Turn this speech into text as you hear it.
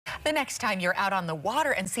The next time you're out on the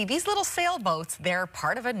water and see these little sailboats, they're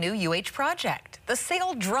part of a new UH project. The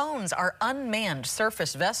saildrones are unmanned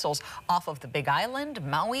surface vessels off of the Big Island,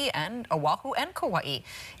 Maui, and Oahu and Kauai,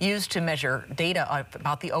 used to measure data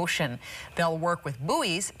about the ocean. They'll work with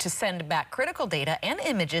buoys to send back critical data and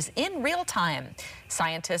images in real time.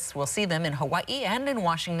 Scientists will see them in Hawaii and in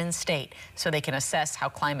Washington state so they can assess how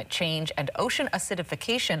climate change and ocean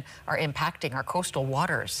acidification are impacting our coastal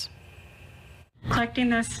waters. Collecting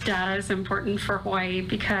this data is important for Hawaii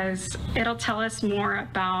because it'll tell us more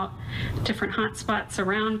about different hotspots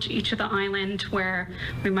around each of the island where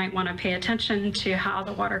we might want to pay attention to how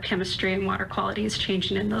the water chemistry and water quality is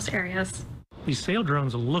changing in those areas. These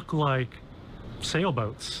saildrones look like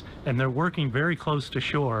sailboats, and they're working very close to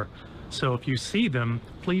shore. So if you see them,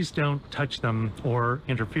 please don't touch them or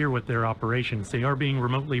interfere with their operations. They are being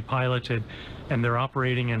remotely piloted, and they're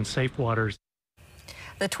operating in safe waters.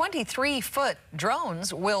 The 23-foot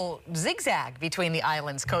drones will zigzag between the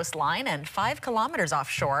island's coastline and 5 kilometers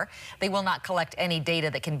offshore. They will not collect any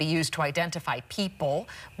data that can be used to identify people,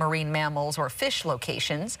 marine mammals, or fish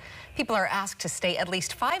locations. People are asked to stay at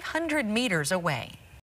least 500 meters away.